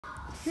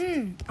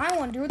I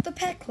wonder what the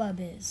pet club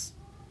is.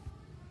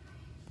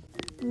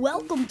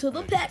 Welcome to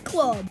the pet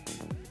club.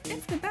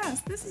 It's the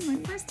best. This is my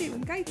first date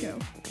with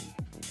Geico.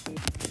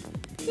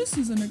 This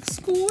is an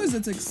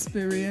exquisite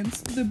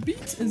experience. The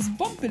beat is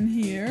bumping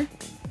here.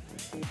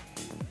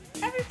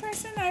 Every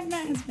person I've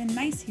met has been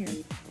nice here.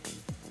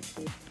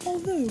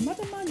 Although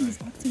Madam Maggie is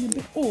acting a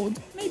bit odd,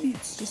 maybe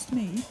it's just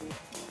me.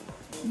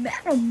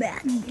 Madam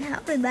Maggie, how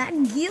did that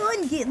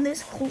Gillen get in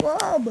this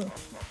club?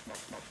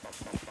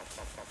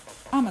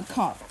 I'm a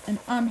cop, and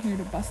I'm here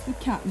to bust the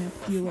catnip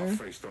dealer.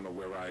 Face don't know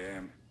where I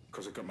am,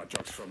 cause I got my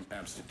drugs from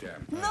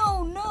Amsterdam.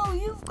 No,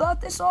 you've got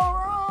this all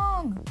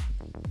wrong.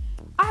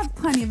 I have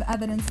plenty of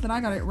evidence that I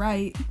got it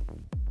right.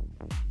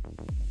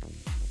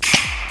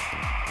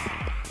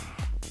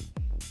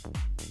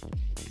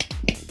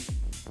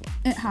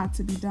 It had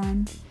to be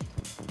done.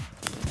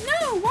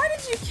 No, why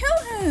did you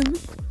kill him?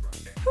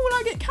 Who will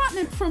I get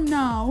catnip from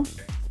now?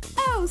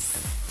 Oh,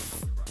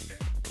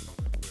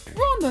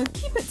 Rhonda,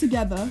 keep it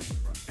together.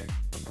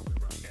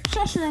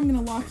 Shush or I'm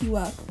gonna lock you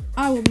up.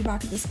 I will be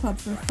back at this club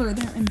for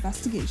further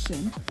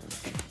investigation.